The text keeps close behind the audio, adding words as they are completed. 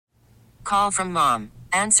Call from mom.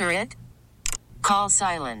 Answer it. Call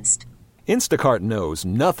silenced. Instacart knows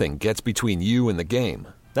nothing gets between you and the game.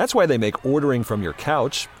 That's why they make ordering from your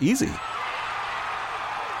couch easy.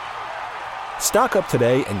 Stock up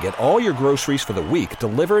today and get all your groceries for the week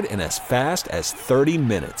delivered in as fast as 30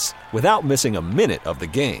 minutes without missing a minute of the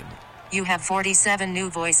game. You have 47 new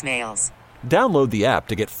voicemails. Download the app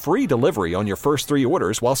to get free delivery on your first 3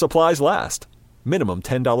 orders while supplies last. Minimum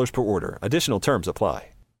 $10 per order. Additional terms apply.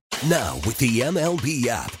 Now, with the MLB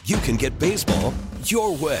app, you can get baseball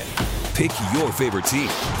your way. Pick your favorite team,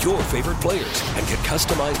 your favorite players, and get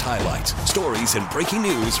customized highlights, stories, and breaking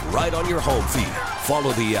news right on your home feed.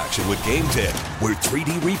 Follow the action with Game 10, where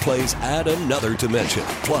 3D replays add another dimension.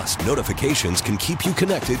 Plus, notifications can keep you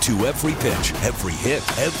connected to every pitch, every hit,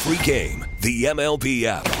 every game. The MLB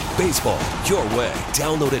app. Baseball your way.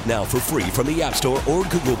 Download it now for free from the App Store or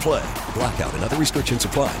Google Play. Blackout and other restrictions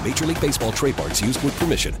apply. Major League Baseball trademarks used with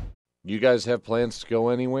permission. You guys have plans to go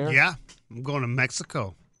anywhere? Yeah, I'm going to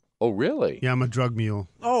Mexico. Oh, really? Yeah, I'm a drug mule.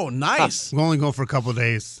 Oh, nice. I'm only going for a couple of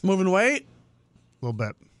days. Moving weight? A little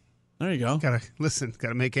bit. There you go.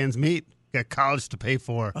 Gotta make ends meet. Got college to pay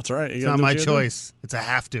for. That's right. It's not my choice. It's a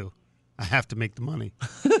have to. I have to make the money.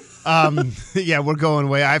 Yeah, we're going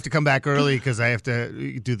away. I have to come back early because I have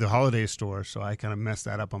to do the holiday store, so I kind of messed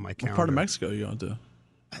that up on my calendar. What part of Mexico are you going to?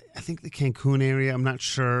 I think the Cancun area. I'm not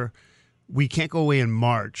sure. We can't go away in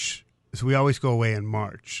March. So we always go away in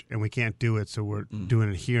March, and we can't do it, so we're doing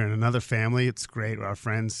it here. And another family, it's great. Our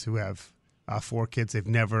friends who have 4 kids, they've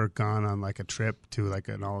never gone on like a trip to like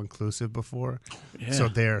an all-inclusive before. Yeah. So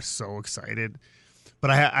they're so excited.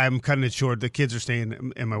 But I'm cutting it short. The kids are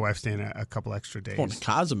staying, and my wife's staying a couple extra days. Going to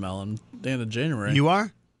Cozumel in the end of January. You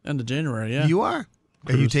are? End of January, yeah. You are?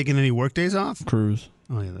 Cruise. Are you taking any work days off? Cruise.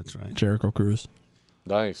 Oh, yeah, that's right. Jericho cruise.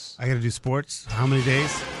 Nice. I got to do sports. How many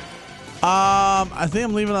days? I think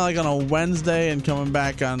I'm leaving on a Wednesday and coming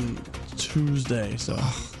back on Tuesday. So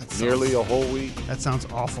Nearly a whole week. That sounds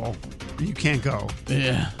awful. You can't go.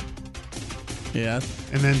 Yeah.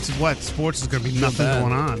 And then what? Sports is going to be nothing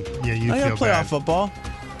going on. Yeah, you I feel got playoff bad. football.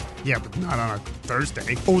 Yeah, but not on a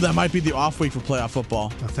Thursday. Oh, that might be the off week for playoff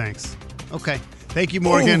football. Oh, thanks. Okay. Thank you,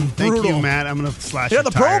 Morgan. Thank you, Matt. I'm going to slash your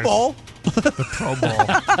the tires. Pro Bowl. The Pro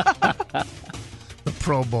Bowl. The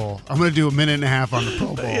Pro Bowl. I'm going to do a minute and a half on the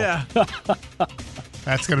Pro Bowl. Yeah.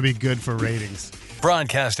 That's going to be good for ratings.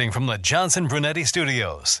 Broadcasting from the Johnson Brunetti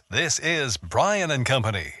Studios, this is Brian and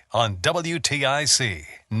Company on WTIC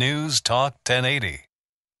News Talk 1080.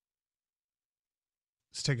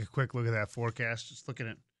 Let's take a quick look at that forecast. Just looking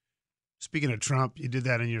at, speaking of Trump, you did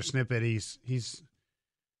that in your snippet. He's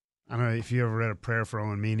I don't know if you ever read A Prayer for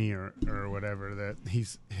Owen Meany or whatever, that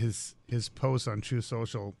his posts on True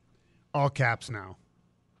Social, all caps now.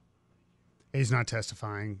 He's not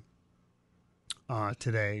testifying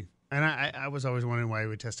today. And I was always wondering why he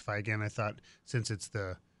would testify again. I thought since it's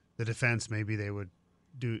the defense, maybe they would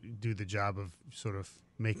do the job of sort of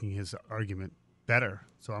making his argument better.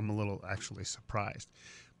 So I'm a little actually surprised.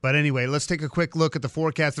 But anyway, let's take a quick look at the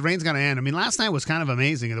forecast. The rain's going to end. I mean, last night was kind of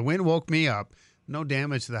amazing. The wind woke me up. No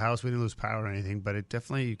damage to the house. We didn't lose power or anything, but it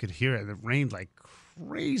definitely, you could hear it. It rained like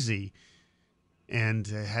crazy. And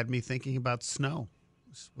it had me thinking about snow.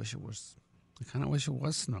 I kind of wish it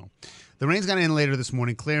was snow. The rain's going to end later this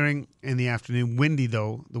morning, clearing in the afternoon. Windy,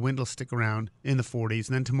 though. The wind will stick around in the 40s.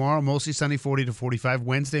 And then tomorrow, mostly sunny, 40 to 45.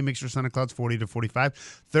 Wednesday, mixture of sun and clouds, 40 to 45.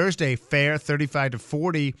 Thursday, fair, 35 to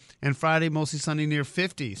 40. And Friday, mostly sunny, near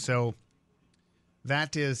 50. So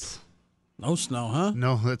that is... No snow, huh?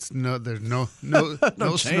 No, there's no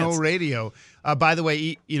snow radio. By the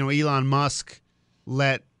way, Elon Musk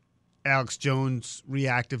let Alex Jones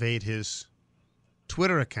reactivate his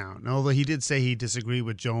Twitter account. And although he did say he disagreed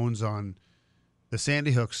with Jones on the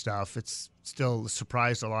Sandy Hook stuff, it's still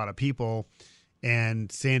surprised a lot of people.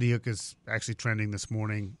 And Sandy Hook is actually trending this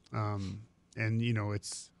morning. And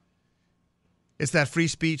it's that free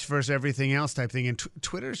speech versus everything else type thing. And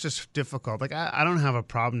Twitter is just difficult. Like, I don't have a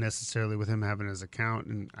problem necessarily with him having his account.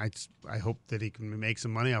 And I hope that he can make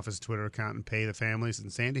some money off his Twitter account and pay the families in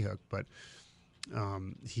Sandy Hook. But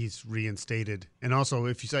he's reinstated. And also,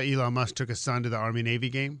 if you saw, Elon Musk took his son to the Army-Navy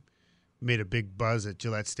game, made a big buzz at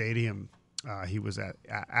Gillette Stadium. He was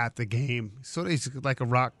at the game. He's like a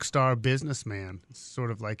rock star businessman. It's sort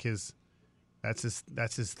of like that's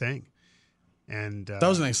his thing. And that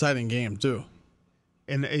was an exciting game too.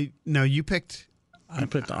 And no, you picked. I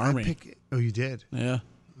picked the Army. You did. Yeah.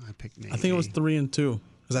 I picked Navy. I think it was 3-2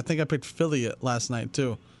 because I think I picked Philly last night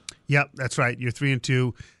too. Yep, that's right. You're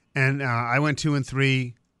 3-2. And I went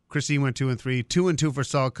 2-3. Christine went 2-3, 2-2 for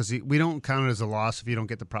Salt because we don't count it as a loss if you don't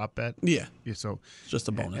get the prop bet. Yeah. So It's just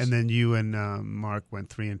a bonus. And then you and Mark went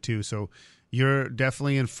 3-2. So you're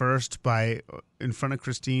definitely in first in front of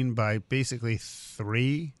Christine by basically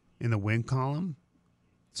 3 in the win column.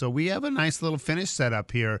 So we have a nice little finish set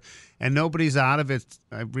up here, and nobody's out of it.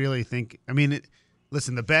 I really think. I mean,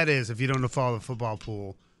 listen. The bet is if you don't follow the football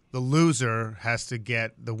pool, the loser has to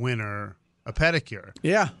get the winner a pedicure.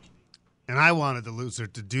 Yeah. And I wanted the loser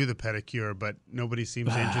to do the pedicure, but nobody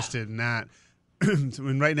seems interested in that. So,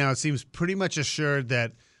 and right now, it seems pretty much assured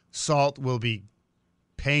that Salt will be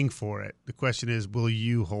paying for it. The question is, will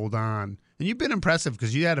you hold on? And you've been impressive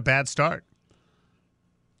because you had a bad start.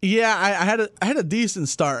 Yeah, I had a decent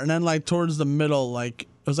start, and then like towards the middle, like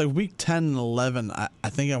it was like week 10 and 11. I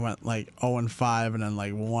think I went like 0-5, and then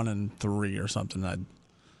like 1-3 or something.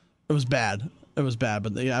 It was bad. It was bad,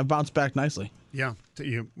 but yeah, I bounced back nicely. Yeah,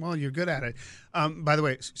 you're good at it. By the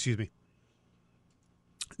way, excuse me.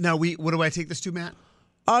 Now what do I take this to, Matt?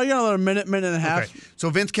 Oh, you got another minute and a half. Okay. So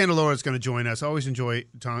Vince Candelora is going to join us. I always enjoy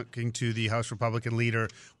talking to the House Republican leader.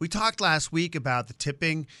 We talked last week about the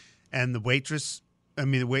tipping and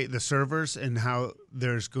the servers, and how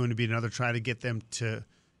there's going to be another try to get them to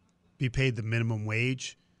be paid the minimum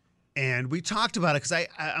wage. And we talked about it because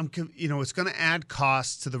I'm it's going to add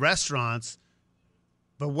costs to the restaurants.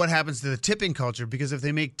 But what happens to the tipping culture? Because if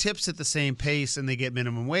they make tips at the same pace and they get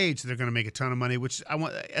minimum wage, they're going to make a ton of money, which I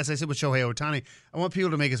want, as I said with Shohei Ohtani, I want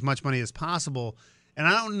people to make as much money as possible. And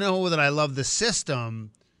I don't know that I love the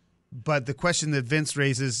system, but the question that Vince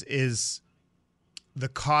raises is the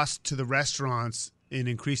cost to the restaurants in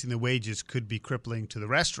increasing the wages could be crippling to the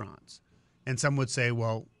restaurants. And some would say,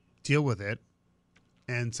 well, deal with it.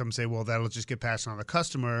 And some say, well, that'll just get passed on to the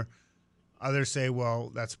customer. Others say,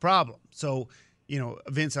 well, that's a problem. So,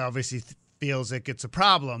 Vince obviously feels like it's a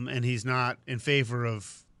problem, and he's not in favor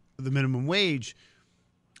of the minimum wage.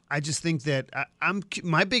 I just think that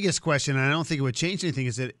my biggest question, and I don't think it would change anything,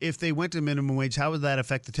 is that if they went to minimum wage, how would that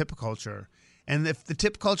affect the tip culture? And if the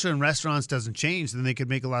tip culture in restaurants doesn't change, then they could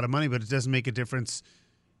make a lot of money, but it doesn't make a difference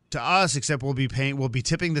to us, except we'll be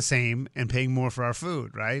tipping the same and paying more for our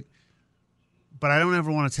food, right? But I don't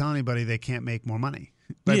ever want to tell anybody they can't make more money.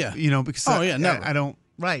 But, yeah. Because never. I don't.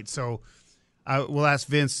 Right. So we'll ask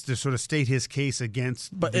Vince to sort of state his case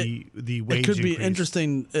against the wage It could be increase.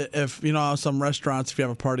 interesting if, some restaurants, if you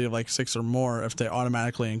have a party of like 6 or more, if they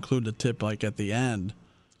automatically include the tip like at the end.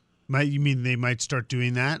 You mean they might start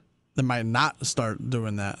doing that? They might not start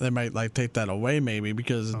doing that. They might like take that away maybe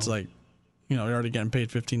because it's like, you're already getting paid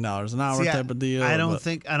 $15 an hour type of deal. I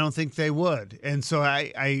don't think they would. And so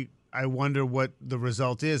I wonder what the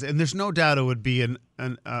result is. And there's no doubt it would be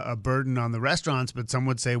a burden on the restaurants, but some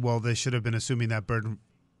would say, well, they should have been assuming that burden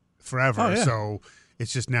forever. Oh, yeah. So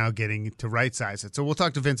it's just now getting to right size it. So we'll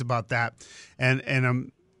talk to Vince about that. And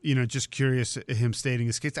I'm just curious him stating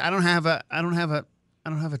his case. I don't have a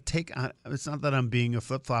take on it. It's not that I'm being a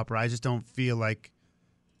flip-flopper. I just don't feel like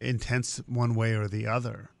intense one way or the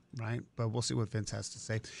other, right? But we'll see what Vince has to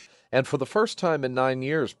say. And for the first time in 9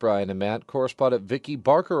 years, Brian and Matt, correspondent Vicky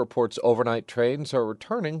Barker reports overnight trains are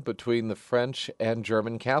returning between the French and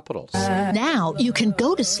German capitals. Now you can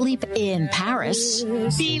go to sleep in Paris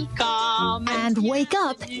and wake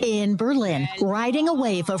up in Berlin, riding a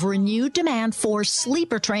wave of renewed demand for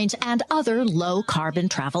sleeper trains and other low-carbon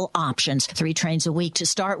travel options. 3 trains a week to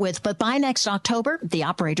start with, but by next October, the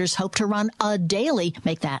operators hope to run a daily,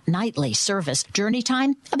 make that nightly service. Journey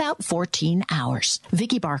time, about 14 hours.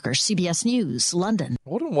 Vicky Barker, CBS News, London. I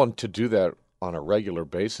wouldn't want to do that on a regular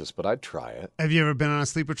basis, but I'd try it. Have you ever been on a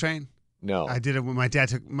sleeper train? No. I did it when my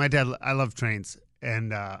dad, I love trains,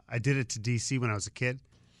 and I did it to D.C. when I was a kid.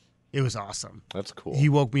 It was awesome. That's cool. He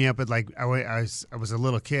woke me up at I was a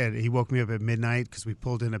little kid. He woke me up at midnight because we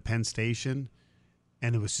pulled in at Penn Station,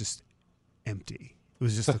 and it was just empty. It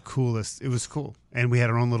was just the coolest. It was cool. And we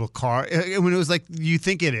had our own little car. When it was like you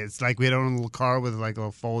think it is. Like we had our own little car with like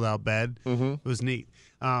a fold-out bed. Mm-hmm. It was neat.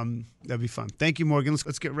 That'd be fun. Thank you, Morgan.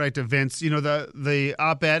 Let's get right to Vince. The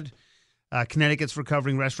op-ed, Connecticut's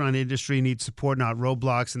recovering restaurant industry needs support, not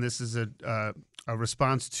roadblocks. And this is a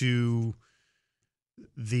response to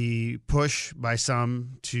the push by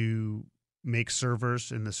some to make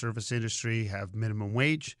servers in the service industry have minimum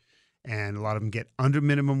wage. And a lot of them get under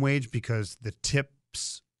minimum wage because the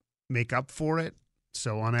tips make up for it.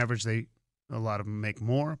 So on average, a lot of them make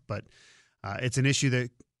more. But it's an issue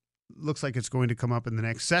that looks like it's going to come up in the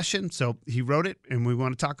next session. So he wrote it, and we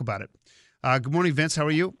want to talk about it. Good morning, Vince. How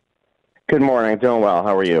are you? Good morning. Doing well.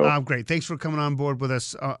 How are you? Great. Thanks for coming on board with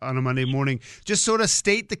us on a Monday morning. Just sort of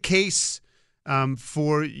state the case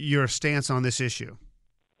for your stance on this issue.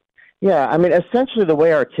 Yeah, I mean, essentially the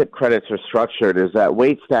way our tip credits are structured is that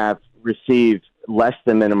wait staff receive less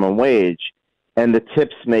than minimum wage, and the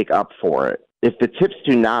tips make up for it. If the tips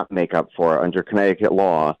do not make up for it under Connecticut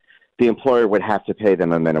law, the employer would have to pay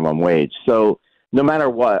them a minimum wage. So no matter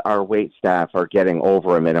what, our wait staff are getting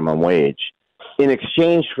over a minimum wage. In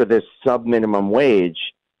exchange for this sub-minimum wage,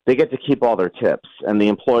 they get to keep all their tips, and the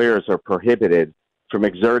employers are prohibited from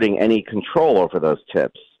exerting any control over those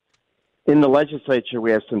tips. In the legislature,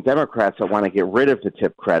 we have some Democrats that want to get rid of the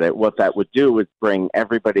tip credit. What that would do is bring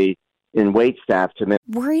everybody in wait staff to...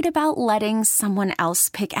 Worried about letting someone else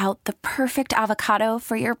pick out the perfect avocado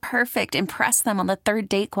for your perfect impress them on the third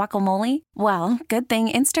date guacamole? Well, good thing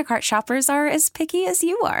Instacart shoppers are as picky as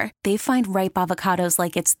you are. They find ripe avocados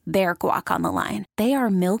like it's their guac on the line. They are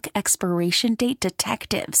milk expiration date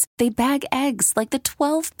detectives. They bag eggs like the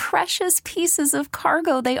 12 precious pieces of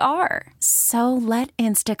cargo they are. So let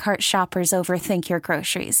Instacart shoppers overthink your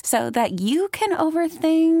groceries so that you can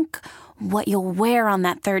overthink what you'll wear on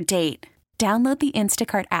that third date. Download the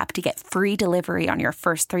Instacart app to get free delivery on your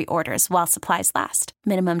first 3 orders while supplies last.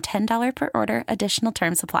 Minimum $10 per order. Additional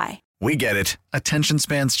terms apply. We get it. Attention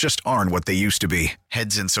spans just aren't what they used to be.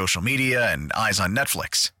 Heads in social media and eyes on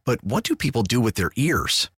Netflix. But what do people do with their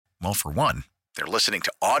ears? Well, for one, they're listening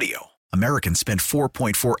to audio. Americans spend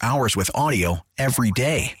 4.4 hours with audio every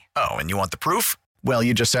day. Oh, and you want the proof? Well,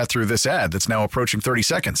 you just sat through this ad that's now approaching 30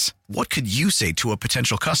 seconds. What could you say to a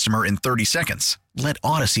potential customer in 30 seconds? Let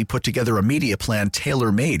Odyssey put together a media plan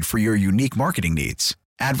tailor-made for your unique marketing needs.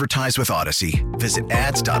 Advertise with Odyssey. Visit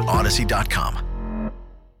ads.odyssey.com.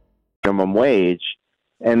 Minimum wage,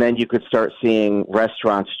 and then you could start seeing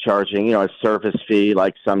restaurants charging, a service fee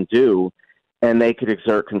like some do, and they could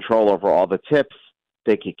exert control over all the tips.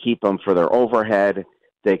 They could keep them for their overhead.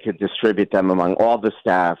 They could distribute them among all the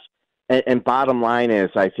staff. And bottom line is,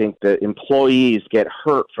 I think that employees get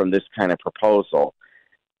hurt from this kind of proposal.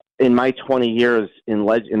 In my 20 years in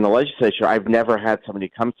the legislature, I've never had somebody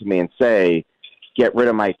come to me and say, get rid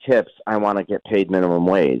of my tips, I want to get paid minimum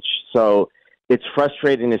wage. So it's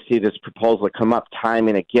frustrating to see this proposal come up time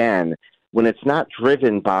and again when it's not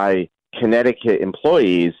driven by Connecticut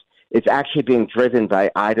employees. It's actually being driven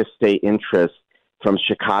by out-of-state interests from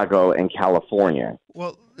Chicago and California.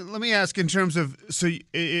 Well, let me ask in terms of, so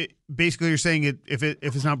basically you're saying if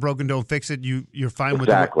it's not broken, don't fix it. You're fine with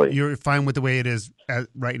you're fine with the way it is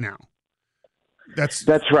right now. That's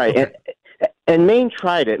right. Okay. And Maine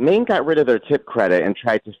tried it. Maine got rid of their tip credit and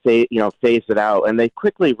tried to phase it out, and they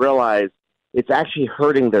quickly realized it's actually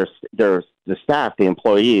hurting the staff, the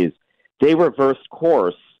employees. They reversed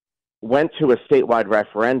course, went to a statewide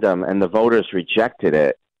referendum, and the voters rejected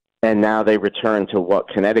it. And now they return to what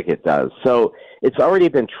Connecticut does. So it's already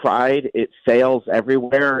been tried. It fails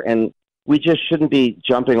everywhere, and we just shouldn't be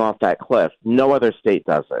jumping off that cliff. No other state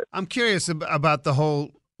does it. I'm curious about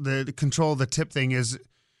the control of the tip thing. Is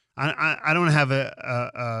I don't have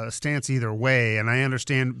a stance either way, and I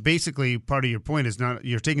understand basically part of your point is not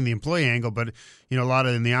you're taking the employee angle, but a lot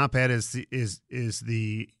of in the op-ed is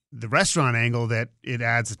the restaurant angle that it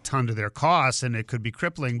adds a ton to their costs and it could be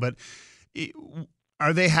crippling, but.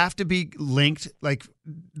 Are they have to be linked? Like,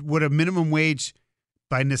 would a minimum wage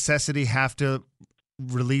by necessity have to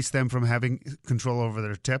release them from having control over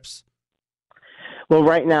their tips? Well,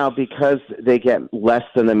 right now, because they get less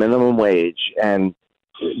than the minimum wage and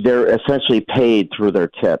they're essentially paid through their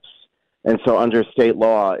tips. And so under state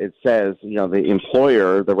law, it says, the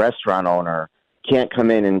employer, the restaurant owner, can't come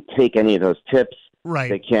in and take any of those tips.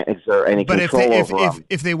 Right. They can't exert any control over them.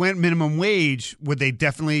 If they went minimum wage, would they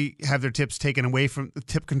definitely have their tips taken away from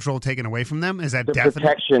tip control taken away from them? Is that the definite?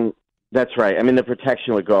 Protection? That's right. I mean, the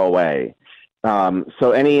protection would go away.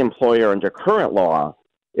 So any employer under current law,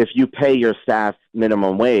 if you pay your staff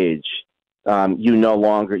minimum wage,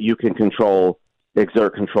 you can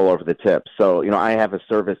exert control over the tips. So I have a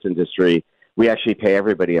service industry. We actually pay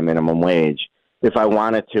everybody a minimum wage. If I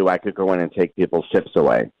wanted to, I could go in and take people's tips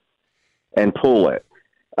away and pool it.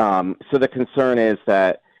 So the concern is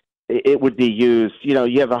that it would be used,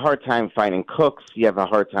 you have a hard time finding cooks, you have a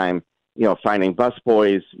hard time, finding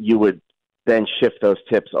busboys. You would then shift those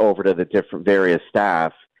tips over to the different various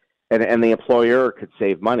staff, and the employer could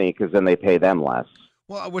save money because then they pay them less.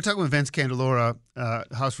 Well, we're talking with Vince Candelora,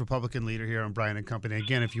 House Republican leader here on Bryan and Company.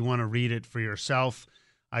 Again, if you want to read it for yourself,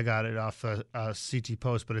 I got it off CT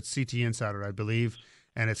Post, but it's CT Insider, I believe.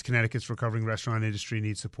 And it's Connecticut's recovering restaurant industry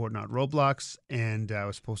needs support, not roadblocks. And it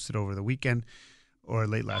was posted over the weekend or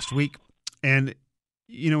late last week. And,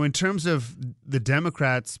 in terms of the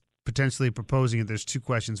Democrats potentially proposing it, there's 2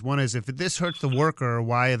 questions. One is, if this hurts the worker,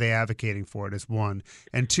 why are they advocating for it, is one.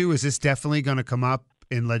 And 2, is this definitely going to come up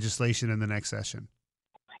in legislation in the next session?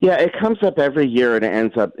 Yeah, it comes up every year,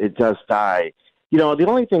 and it does die. The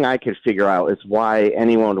only thing I could figure out is why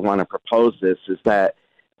anyone would want to propose this is that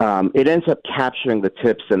it ends up capturing the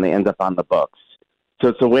tips and they end up on the books. So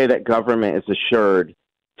it's a way that government is assured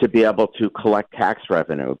to be able to collect tax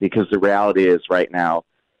revenue, because the reality is right now,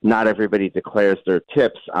 not everybody declares their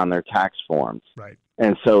tips on their tax forms. Right.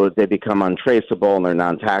 And so they become untraceable and they're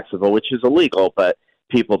non-taxable, which is illegal, but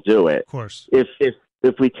people do it. Of course.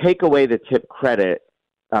 If we take away the tip credit,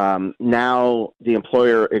 now the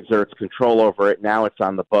employer exerts control over it. Now it's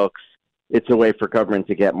on the books. It's a way for government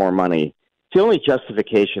to get more money. It's the only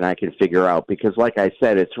justification I can figure out, because like I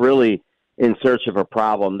said, it's really in search of a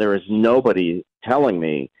problem. There is nobody telling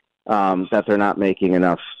me that they're not making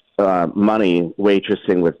enough money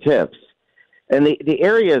waitressing with tips. And the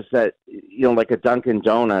areas that, like a Dunkin'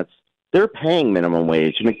 Donuts, they're paying minimum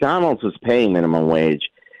wage. McDonald's is paying minimum wage.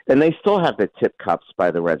 And they still have the tip cups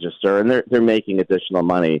by the register, and they're making additional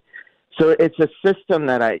money. So it's a system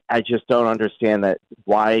that I just don't understand that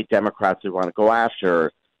why Democrats would want to go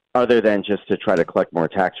after, other than just to try to collect more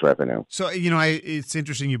tax revenue. So, it's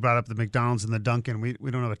interesting you brought up the McDonald's and the Dunkin'. We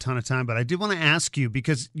don't have a ton of time, but I did want to ask you,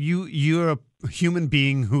 because you're a human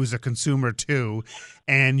being who's a consumer too,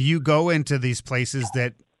 and you go into these places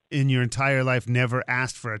that in your entire life never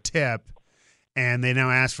asked for a tip, and they now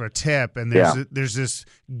ask for a tip, and there's this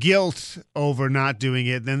guilt over not doing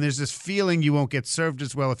it. Then there's this feeling you won't get served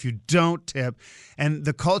as well if you don't tip, and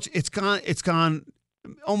the culture it's gone.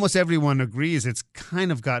 Almost everyone agrees it's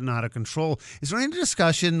kind of gotten out of control. Is there any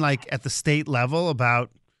discussion like at the state level about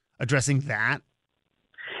addressing that?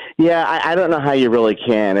 Yeah, I don't know how you really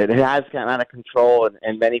can. It has gotten out of control,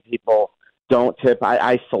 and many people don't tip.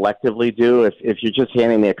 I selectively do. If you're just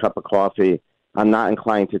handing me a cup of coffee, I'm not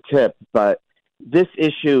inclined to tip. But this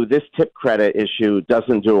tip credit issue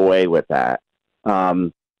doesn't do away with that.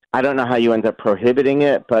 I don't know how you end up prohibiting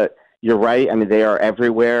it, but you're right. I mean, they are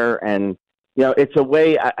everywhere, and it's a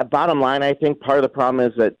way. Bottom line, I think part of the problem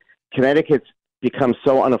is that Connecticut's become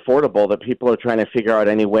so unaffordable that people are trying to figure out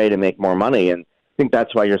any way to make more money, and I think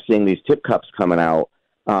that's why you're seeing these tip cups coming out,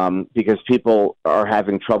 because people are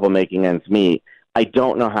having trouble making ends meet. I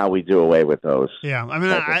don't know how we do away with those. Yeah, I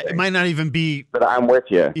mean, it might not even be. But I'm with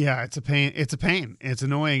you. Yeah, it's a pain. It's a pain. It's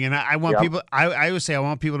annoying, and I want people. I always say I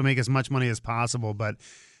want people to make as much money as possible, but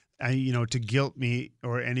to guilt me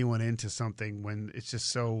or anyone into something when it's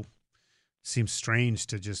just so seems strange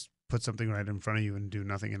to just put something right in front of you and do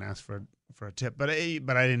nothing and ask for a tip. But I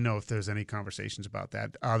didn't know if there's any conversations about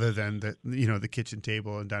that other than the kitchen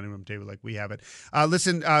table and dining room table like we have it.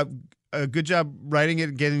 Listen. Good job writing it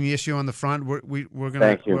and getting the issue on the front. We're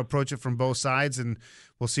going to approach it from both sides, and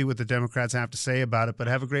we'll see what the Democrats have to say about it. But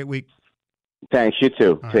have a great week. Thanks. You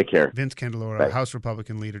too. Take care. Vince Candelora, House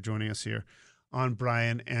Republican leader, joining us here on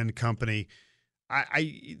Brian and Company.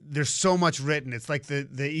 There's so much written. It's like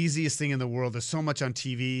the easiest thing in the world. There's so much on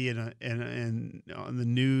TV and on the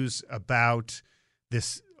news about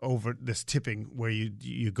this tipping, where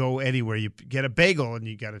you go anywhere, you get a bagel and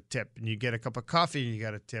you got a tip, and you get a cup of coffee and you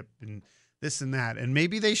got a tip, and this and that. And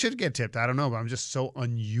maybe they should get tipped. I don't know, but I'm just so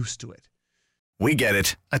unused to it. We get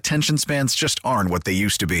it. Attention spans just aren't what they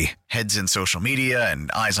used to be. Heads in social media and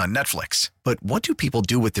eyes on Netflix. But what do people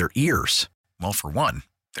do with their ears? Well, for one,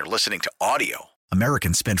 they're listening to audio.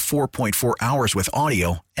 Americans spend 4.4 hours with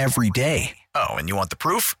audio every day. Oh, and you want the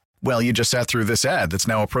proof? Well, you just sat through this ad that's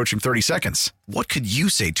now approaching 30 seconds. What could you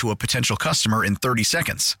say to a potential customer in 30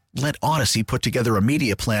 seconds? Let Odyssey put together a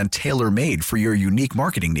media plan tailor-made for your unique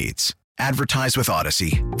marketing needs. Advertise with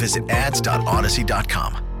Odyssey. Visit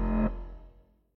ads.odyssey.com.